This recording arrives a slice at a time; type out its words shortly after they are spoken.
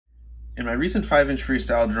In my recent 5-inch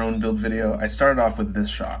freestyle drone build video, I started off with this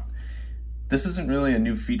shot. This isn't really a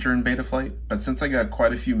new feature in Betaflight, but since I got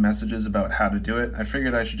quite a few messages about how to do it, I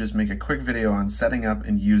figured I should just make a quick video on setting up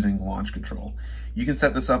and using launch control. You can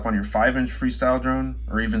set this up on your 5-inch freestyle drone,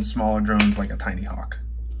 or even smaller drones like a Tiny Hawk.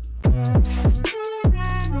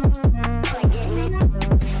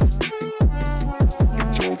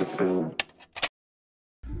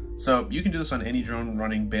 So you can do this on any drone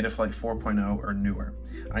running Betaflight 4.0 or newer.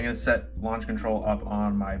 I'm going to set launch control up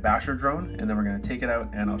on my basher drone, and then we're going to take it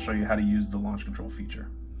out and I'll show you how to use the launch control feature.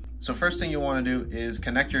 So first thing you want to do is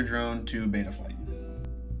connect your drone to Betaflight.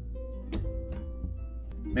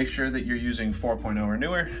 Make sure that you're using 4.0 or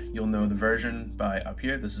newer. You'll know the version by up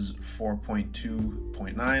here. This is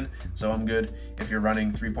 4.2.9, so I'm good. If you're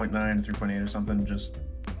running 3.9 or 3.8 or something, just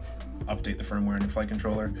update the firmware in your flight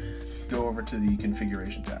controller. Go over to the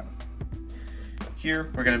configuration tab.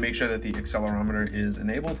 Here, we're going to make sure that the accelerometer is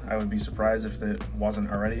enabled. I would be surprised if it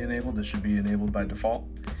wasn't already enabled. This should be enabled by default.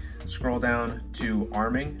 Scroll down to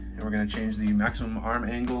arming, and we're going to change the maximum arm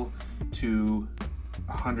angle to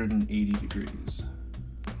 180 degrees.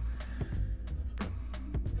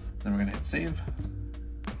 Then we're going to hit save.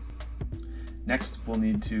 Next, we'll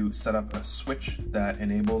need to set up a switch that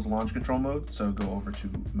enables launch control mode. So go over to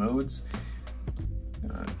modes,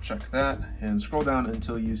 check that, and scroll down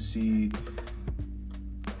until you see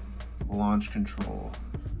launch control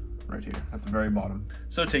right here at the very bottom.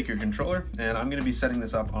 So take your controller, and I'm going to be setting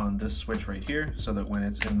this up on this switch right here so that when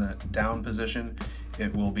it's in the down position,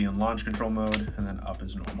 it will be in launch control mode, and then up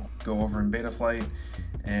is normal. Go over in Betaflight,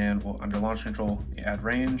 and we'll, under launch control, add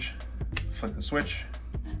range, flick the switch,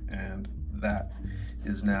 and that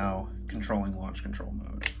is now controlling launch control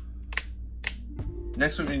mode.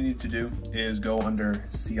 Next, what we need to do is go under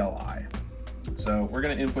CLI. So we're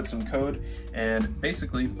going to input some code, and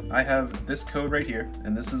basically I have this code right here,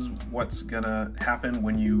 and this is what's going to happen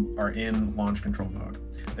when you are in launch control mode.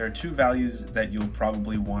 There are two values that you'll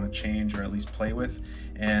probably want to change or at least play with,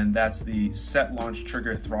 and that's the set launch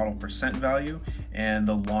trigger throttle percent value and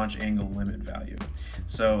the launch angle limit value.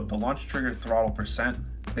 So the launch trigger throttle percent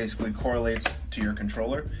basically correlates to your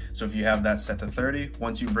controller. So if you have that set to 30,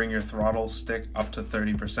 once you bring your throttle stick up to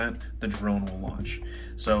 30%, the drone will launch.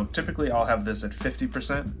 So typically I'll have this at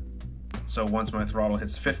 50%. So once my throttle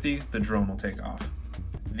hits 50, the drone will take off.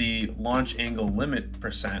 The launch angle limit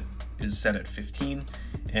percent is set at 15,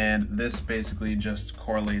 and this basically just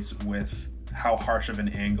correlates with how harsh of an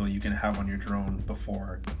angle you can have on your drone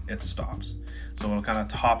before it stops. So it'll kind of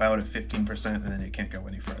top out at 15% and then it can't go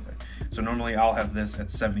any further. So normally I'll have this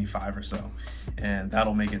at 75 or so, and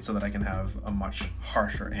that'll make it so that I can have a much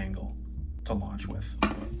harsher angle to launch with.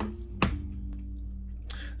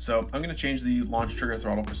 So I'm going to change the launch trigger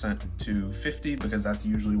throttle percent to 50 because that's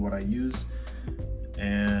usually what I use,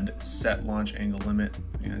 and set launch angle limit,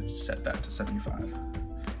 I'm going to set that to 75.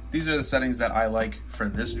 These are the settings that I like for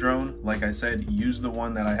this drone. Like I said, use the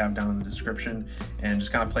one that I have down in the description and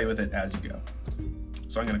just kind of play with it as you go.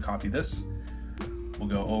 So I'm going to copy this. We'll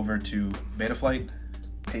go over to Betaflight,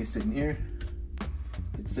 paste it in here,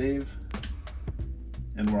 hit save,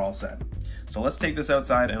 and we're all set. So let's take this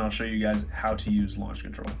outside and I'll show you guys how to use launch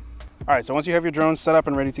control. All right, so once you have your drone set up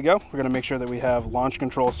and ready to go, we're going to make sure that we have launch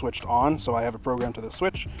control switched on. So I have it programmed to the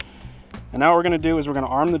switch. And now what we're going to do is we're going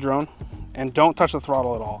to arm the drone, and don't touch the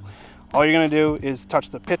throttle at all. All you're going to do is touch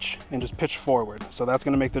the pitch and just pitch forward. So that's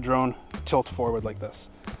going to make the drone tilt forward like this.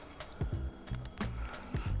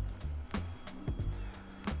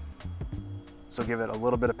 So give it a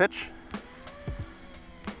little bit of pitch.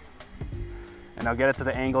 And now get it to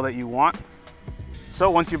the angle that you want. So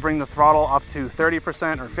once you bring the throttle up to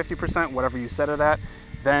 30% or 50%, whatever you set it at,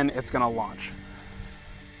 then it's going to launch.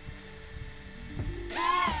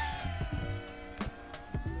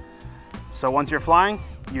 So once you're flying,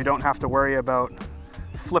 you don't have to worry about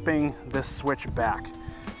flipping this switch back,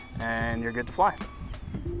 and you're good to fly.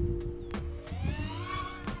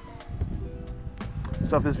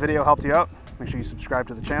 So if this video helped you out, make sure you subscribe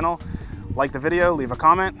to the channel, like the video, leave a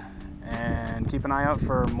comment, and keep an eye out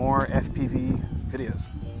for more FPV videos.